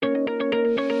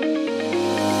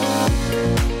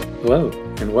Hello,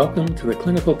 and welcome to the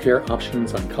Clinical Care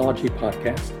Options Oncology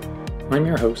Podcast. I'm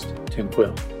your host, Tim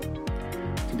Quill.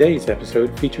 Today's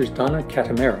episode features Donna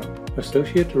Catamero,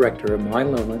 Associate Director of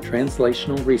Myeloma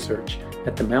Translational Research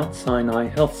at the Mount Sinai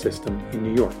Health System in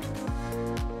New York.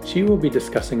 She will be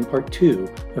discussing part 2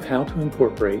 of how to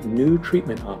incorporate new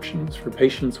treatment options for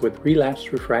patients with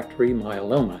relapsed refractory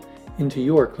myeloma into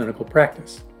your clinical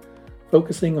practice,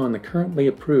 focusing on the currently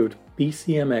approved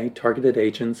BCMA-targeted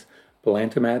agents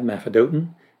belantamab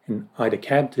mafodotin and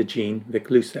idacabtagene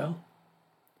vicleucel.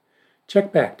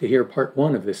 Check back to hear part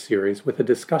 1 of this series with a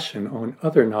discussion on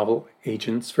other novel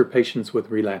agents for patients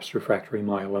with relapsed refractory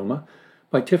myeloma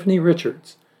by Tiffany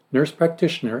Richards, nurse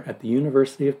practitioner at the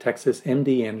University of Texas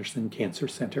MD Anderson Cancer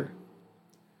Center.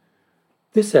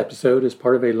 This episode is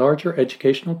part of a larger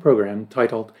educational program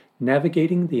titled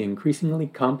Navigating the Increasingly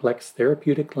Complex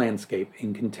Therapeutic Landscape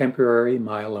in Contemporary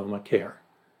Myeloma Care.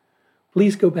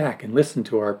 Please go back and listen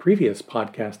to our previous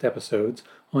podcast episodes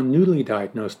on newly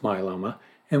diagnosed myeloma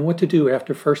and what to do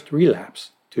after first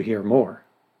relapse to hear more.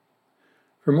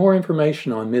 For more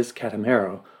information on Ms.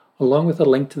 Catamero, along with a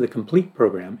link to the complete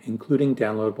program, including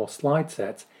downloadable slide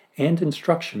sets and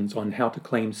instructions on how to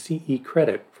claim CE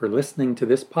credit for listening to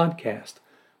this podcast,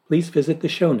 please visit the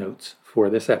show notes for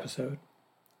this episode.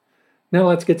 Now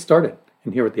let's get started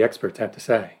and hear what the experts have to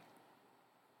say.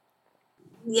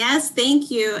 Yes, thank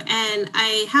you. And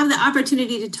I have the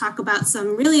opportunity to talk about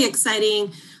some really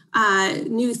exciting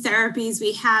new therapies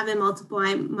we have in multiple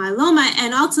myeloma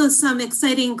and also some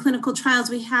exciting clinical trials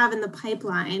we have in the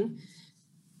pipeline.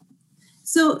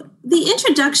 So the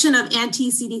introduction of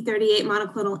anti-CD38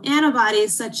 monoclonal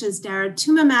antibodies such as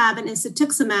daratumumab and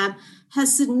isatuximab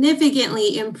has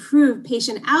significantly improved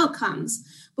patient outcomes.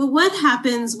 But what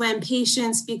happens when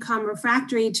patients become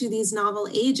refractory to these novel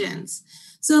agents?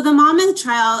 So the Monmouth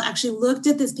trial actually looked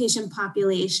at this patient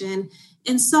population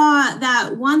and saw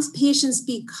that once patients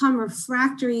become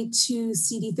refractory to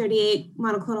CD38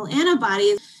 monoclonal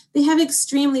antibodies, they have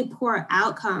extremely poor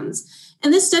outcomes.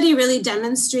 And this study really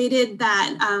demonstrated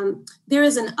that there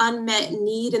is an unmet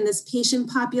need in this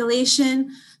patient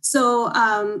population. So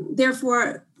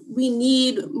therefore, we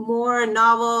need more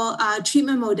novel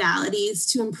treatment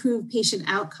modalities to improve patient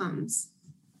outcomes.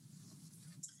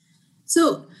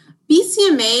 So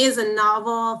BCMA is a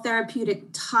novel therapeutic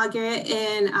target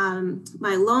in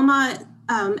myeloma,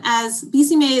 as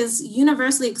BCMA is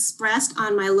universally expressed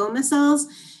on myeloma cells,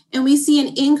 and we see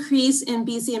an increase in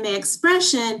BCMA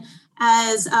expression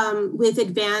as with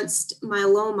advanced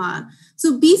myeloma.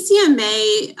 So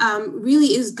BCMA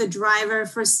really is the driver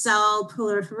for cell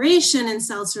proliferation and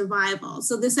cell survival.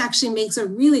 So this actually makes a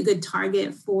really good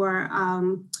target for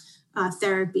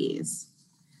therapies.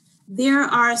 There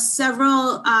are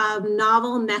several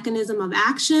novel mechanism of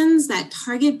actions that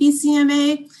target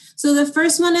BCMA. So the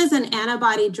first one is an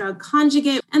antibody drug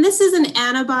conjugate, and this is an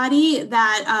antibody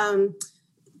that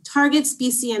targets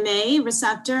BCMA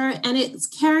receptor, and it's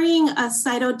carrying a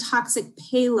cytotoxic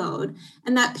payload,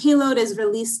 and that payload is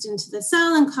released into the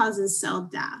cell and causes cell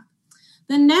death.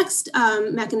 The next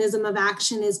mechanism of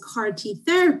action is CAR T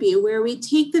therapy, where we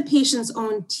take the patient's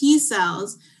own T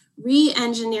cells,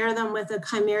 re-engineer them with a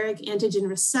chimeric antigen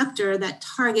receptor that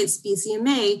targets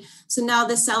BCMA. So now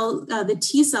the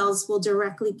T cells will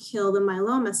directly kill the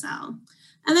myeloma cell.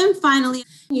 And then finally,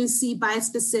 you see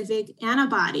bispecific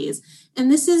antibodies,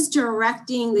 and this is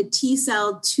directing the T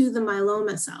cell to the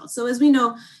myeloma cell. So as we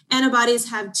know, antibodies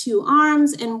have two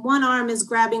arms, and one arm is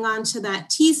grabbing onto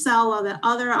that T cell while the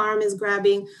other arm is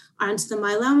grabbing onto the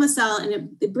myeloma cell,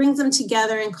 and it brings them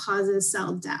together and causes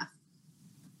cell death.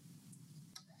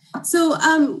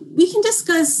 So we can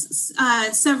discuss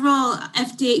several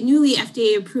newly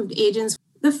FDA-approved agents.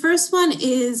 The first one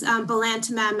is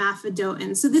belantamab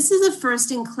mafodotin. So this is a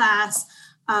first-in-class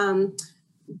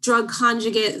drug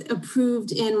conjugate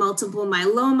approved in multiple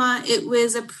myeloma. It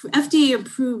was FDA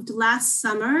approved last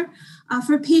summer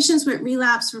for patients with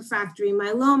relapsed refractory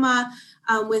myeloma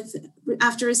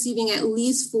after receiving at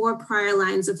least 4 prior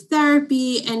lines of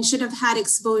therapy and should have had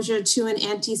exposure to an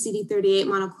anti-CD38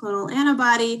 monoclonal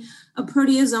antibody, a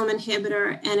proteasome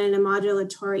inhibitor, and an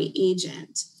immunomodulatory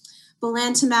agent.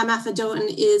 Belantamab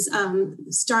mafodotin is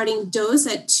starting dose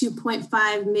at 2.5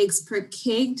 mg per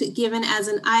kg, given as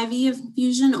an IV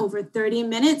infusion over 30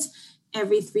 minutes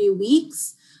every 3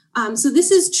 weeks. So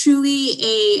this is truly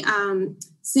a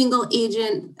single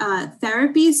agent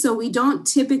therapy. So we don't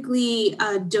typically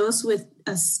dose with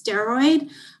a steroid.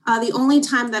 The only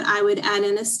time that I would add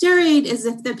in a steroid is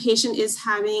if the patient is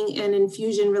having an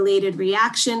infusion-related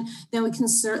reaction, then we can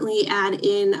certainly add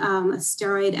in a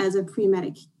steroid as a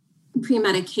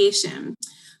pre-medication.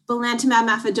 belantamab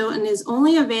mafodotin is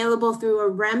only available through a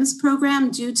REMS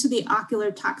program due to the ocular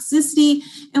toxicity,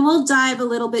 and we'll dive a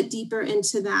little bit deeper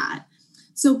into that.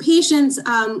 So patients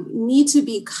need to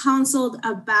be counseled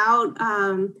about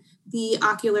the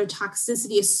ocular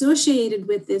toxicity associated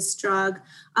with this drug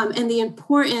and the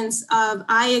importance of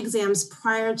eye exams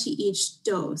prior to each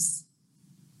dose.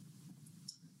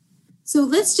 So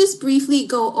let's just briefly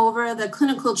go over the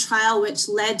clinical trial which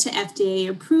led to FDA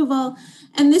approval.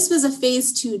 And this was a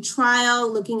phase 2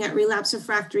 trial looking at relapse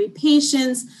refractory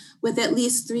patients with at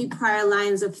least 3 prior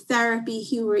lines of therapy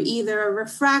who were either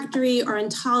refractory or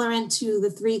intolerant to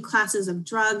the 3 classes of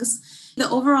drugs. The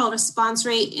overall response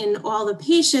rate in all the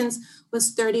patients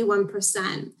was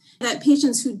 31%. That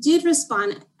patients who did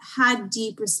respond had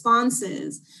deep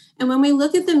responses. And when we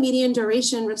look at the median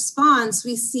duration response,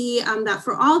 we see that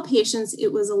for all patients,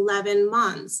 it was 11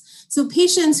 months. So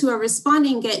patients who are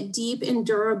responding get deep and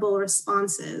durable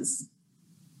responses.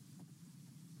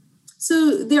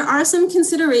 So there are some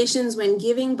considerations when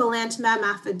giving belantamab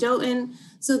mafodotin.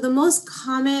 So the most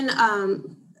common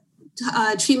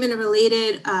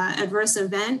treatment-related adverse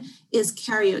event is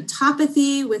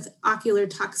karyotypathy with ocular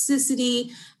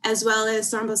toxicity, as well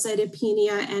as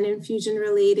thrombocytopenia and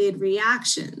infusion-related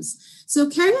reactions. So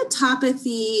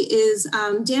karyotypathy is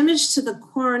damage to the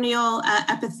corneal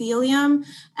epithelium,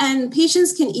 and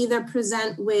patients can either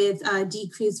present with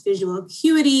decreased visual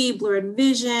acuity, blurred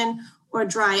vision, or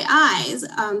dry eyes.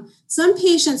 Some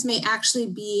patients may actually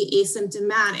be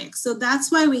asymptomatic. So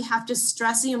that's why we have to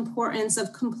stress the importance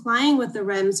of complying with the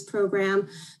REMS program,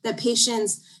 that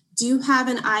patients do have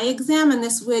an eye exam, and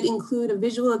this would include a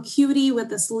visual acuity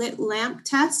with a slit lamp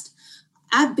test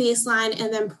at baseline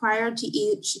and then prior to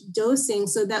each dosing,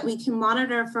 so that we can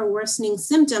monitor for worsening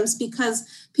symptoms,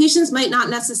 because patients might not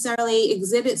necessarily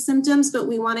exhibit symptoms, but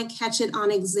we want to catch it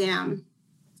on exam.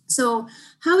 So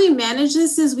how we manage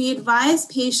this is we advise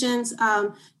patients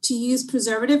to use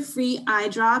preservative-free eye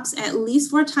drops at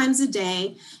least 4 times a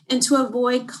day and to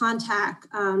avoid contact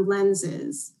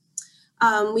lenses.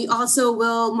 We also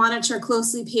will monitor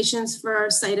closely patients for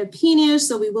cytopenia,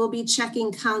 so we will be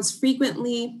checking counts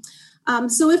frequently.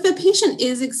 So if a patient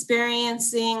is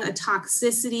experiencing a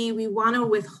toxicity, we want to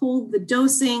withhold the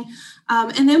dosing,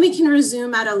 and then we can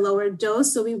resume at a lower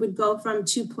dose. So we would go from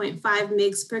 2.5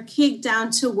 mg per kg down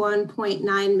to 1.9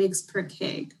 mg per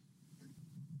kg.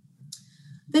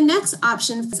 The next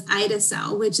option is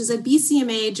ide-cel, which is a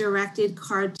BCMA-directed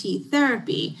CAR T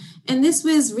therapy. And this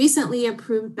was recently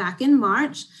approved back in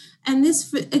March. And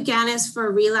this, again, is for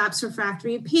relapse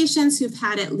refractory patients who've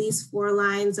had at least 4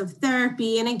 lines of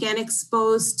therapy, and again,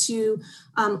 exposed to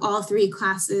all 3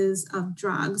 classes of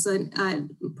drugs, a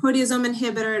proteasome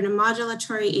inhibitor, a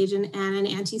modulatory agent, and an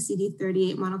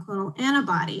anti-CD38 monoclonal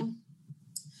antibody.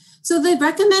 So the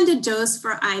recommended dose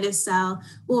for ide-cel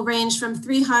will range from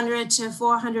 300 to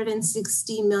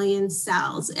 460 million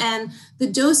cells, and the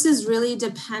dose is really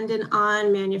dependent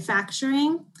on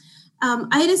manufacturing.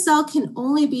 Ide-cel can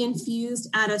only be infused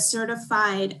at a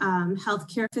certified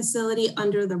healthcare facility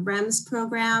under the REMS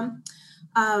program,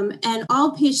 and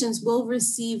all patients will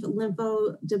receive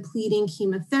lymphodepleting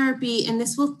chemotherapy, and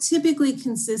this will typically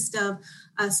consist of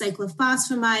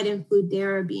cyclophosphamide and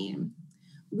fludarabine.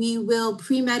 We will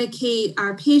pre-medicate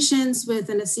our patients with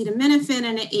an acetaminophen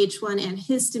and an H1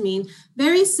 antihistamine,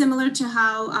 very similar to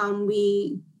how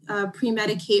we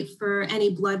pre-medicate for any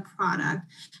blood product.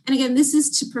 And again, this is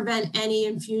to prevent any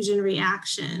infusion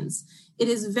reactions. It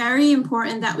is very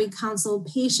important that we counsel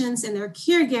patients and their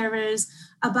caregivers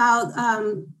about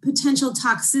potential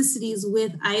toxicities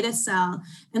with ide-cel,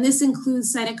 and this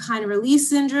includes cytokine release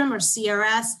syndrome, or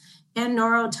CRS, and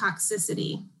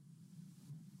neurotoxicity.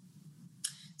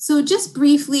 So just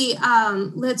briefly,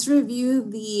 let's review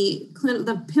the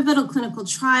pivotal clinical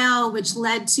trial, which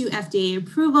led to FDA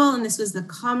approval, and this was the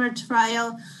CALMER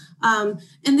trial. And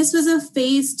this was a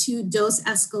phase 2 dose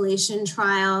escalation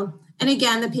trial. And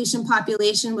again, the patient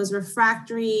population was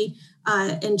refractory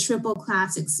and triple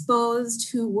class exposed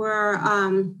who were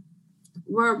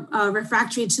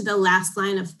refractory to the last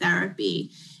line of therapy.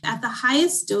 At the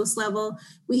highest dose level,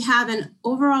 we have an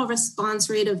overall response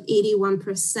rate of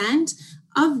 81%,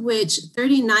 of which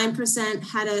 39%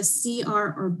 had a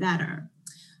CR or better.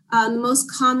 The most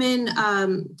common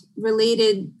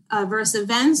related adverse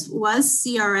events was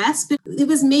CRS, but it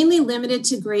was mainly limited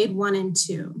to grade 1 and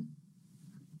 2.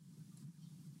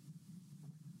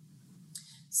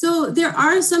 So there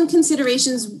are some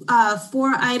considerations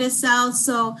for ide-cel.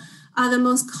 So the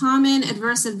most common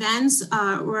adverse events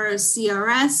were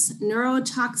CRS,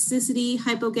 neurotoxicity,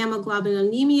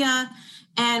 hypogammaglobulinemia,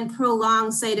 and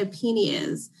prolonged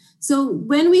cytopenias. So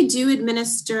when we do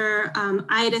administer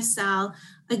ide-cel,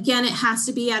 Again, it has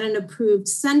to be at an approved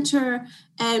center,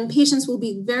 and patients will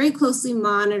be very closely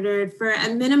monitored for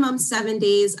a minimum 7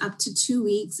 days up to 2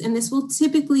 weeks. And this will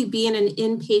typically be in an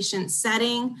inpatient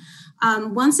setting.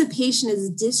 Once a patient is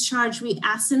discharged, we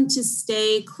ask them to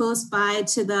stay close by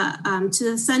to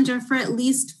the center for at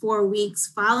least 4 weeks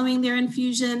following their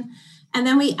infusion. And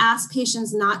then we ask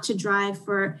patients not to drive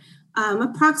for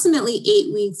approximately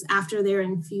 8 weeks after their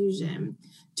infusion.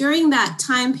 During that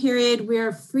time period,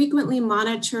 we're frequently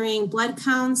monitoring blood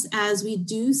counts as we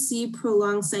do see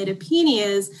prolonged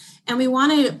cytopenias, and we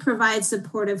want to provide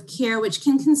supportive care, which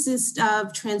can consist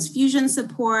of transfusion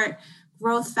support,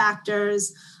 growth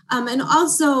factors, and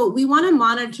also we want to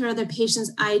monitor the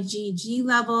patient's IgG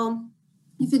level.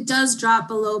 If it does drop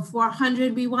below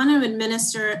 400, we want to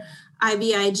administer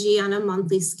IVIG on a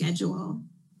monthly schedule.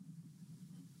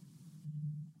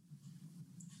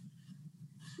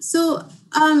 So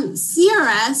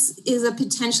CRS is a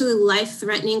potentially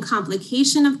life-threatening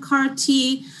complication of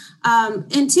CAR-T,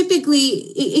 and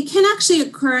typically it can actually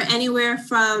occur anywhere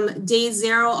from day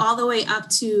 0 all the way up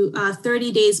to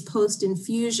 30 days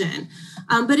post-infusion.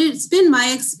 But it's been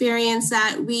my experience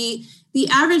that the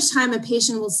average time a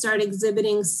patient will start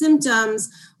exhibiting symptoms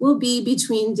will be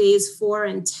between days 4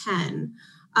 and 10.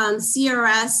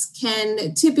 CRS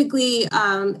can typically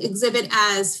exhibit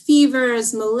as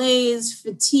fevers, malaise,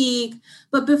 fatigue,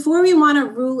 but before we want to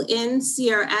rule in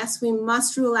CRS, we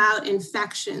must rule out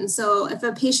infection. So if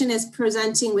a patient is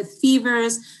presenting with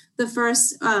fevers, the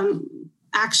first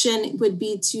action would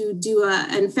be to do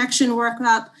an infection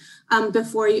workup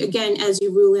before you, again, as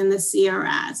you rule in the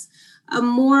CRS.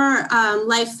 More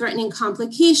life-threatening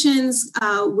complications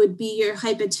would be your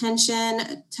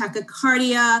hypotension,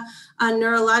 tachycardia,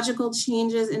 neurological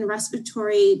changes, and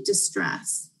respiratory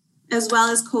distress, as well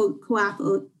as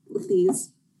coagulopathies.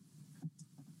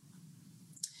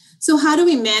 So how do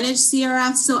we manage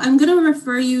CRS? So I'm going to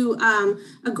refer you,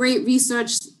 a great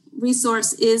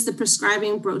resource is the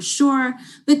prescribing brochure,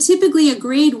 but typically a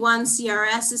grade 1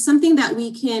 CRS is something that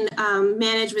we can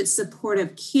manage with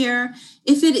supportive care.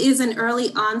 If it is an early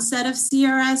onset of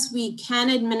CRS, we can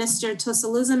administer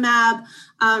tocilizumab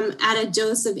at a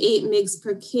dose of 8 mg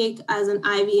per kg as an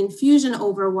IV infusion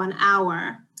over 1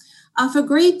 hour. For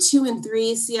grade 2 and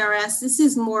 3 CRS, this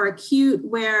is more acute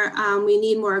where we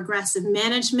need more aggressive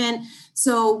management.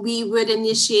 So we would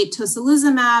initiate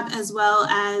tocilizumab as well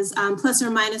as plus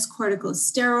or minus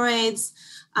corticosteroids.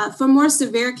 For more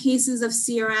severe cases of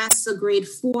CRS, so grade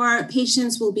 4,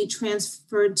 patients will be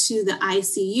transferred to the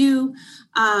ICU.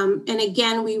 And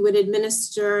again, we would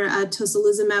administer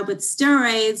tocilizumab with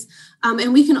steroids.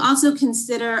 And we can also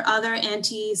consider other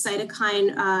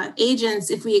anti-cytokine agents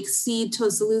if we exceed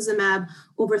tocilizumab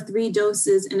over 3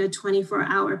 doses in a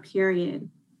 24-hour period.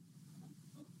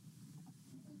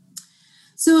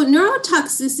 So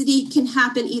neurotoxicity can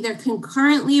happen either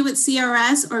concurrently with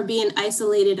CRS or be an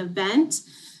isolated event.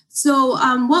 So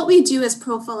what we do as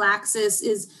prophylaxis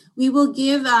is we will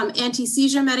give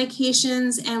anti-seizure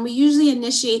medications, and we usually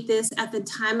initiate this at the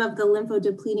time of the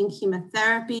lymphodepleting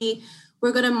chemotherapy.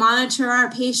 We're going to monitor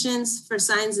our patients for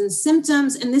signs and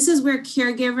symptoms, and this is where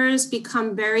caregivers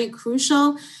become very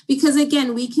crucial because,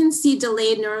 again, we can see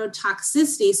delayed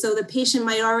neurotoxicity. So the patient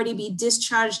might already be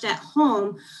discharged at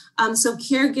home. So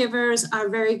caregivers are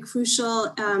very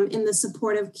crucial in the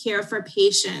supportive care for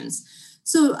patients.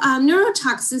 So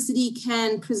neurotoxicity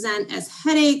can present as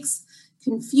headaches,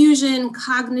 confusion,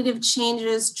 cognitive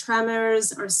changes,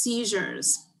 tremors, or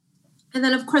seizures. And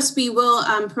then, of course, we will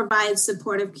provide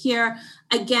supportive care,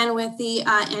 again, with the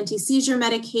anti-seizure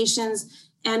medications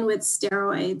and with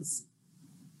steroids.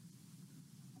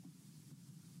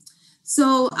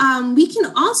 So we can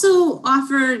also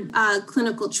offer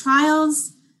clinical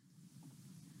trials.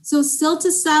 So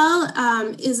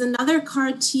cilta-cel is another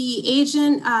CAR-T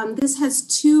agent. This has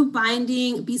 2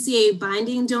 BCA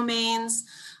binding domains.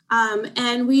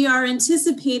 And we are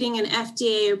anticipating an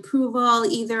FDA approval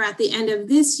either at the end of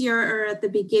this year or at the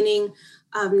beginning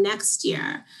of next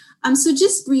year. So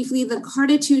just briefly, the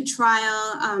CARTITUDE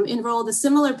trial enrolled a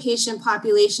similar patient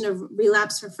population of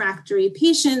relapsed refractory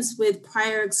patients with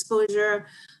prior exposure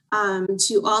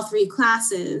to all 3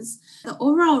 classes. The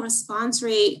overall response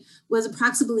rate was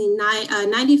approximately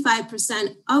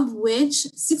 95%, of which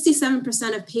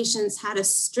 67% of patients had a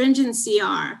stringent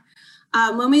CR.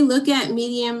 When we look at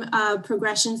median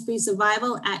progression-free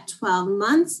survival at 12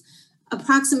 months,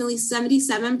 approximately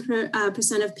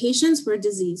 77% of patients were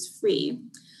disease-free.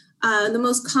 The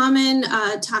most common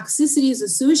toxicities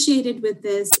associated with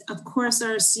this, of course,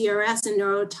 are CRS and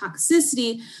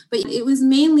neurotoxicity, but it was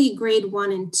mainly grade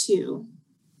 1 and 2.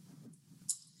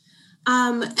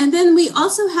 And then we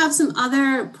also have some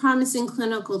other promising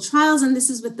clinical trials, and this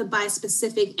is with the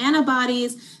bispecific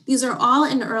antibodies. These are all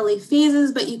in early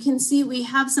phases, but you can see we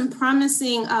have some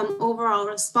promising overall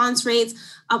response rates,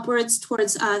 upwards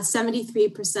towards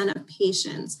 73% of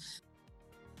patients.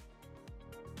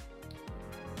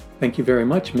 Thank you very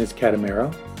much, Ms.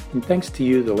 Catamero, and thanks to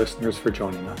you, the listeners, for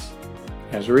joining us.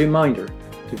 As a reminder,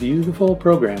 to view the full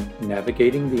program,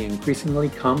 Navigating the Increasingly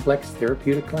Complex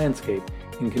Therapeutic Landscape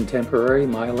in Contemporary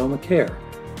Myeloma Care,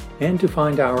 and to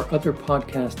find our other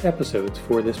podcast episodes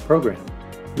for this program,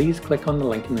 please click on the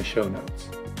link in the show notes.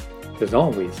 As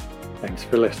always, thanks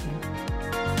for listening.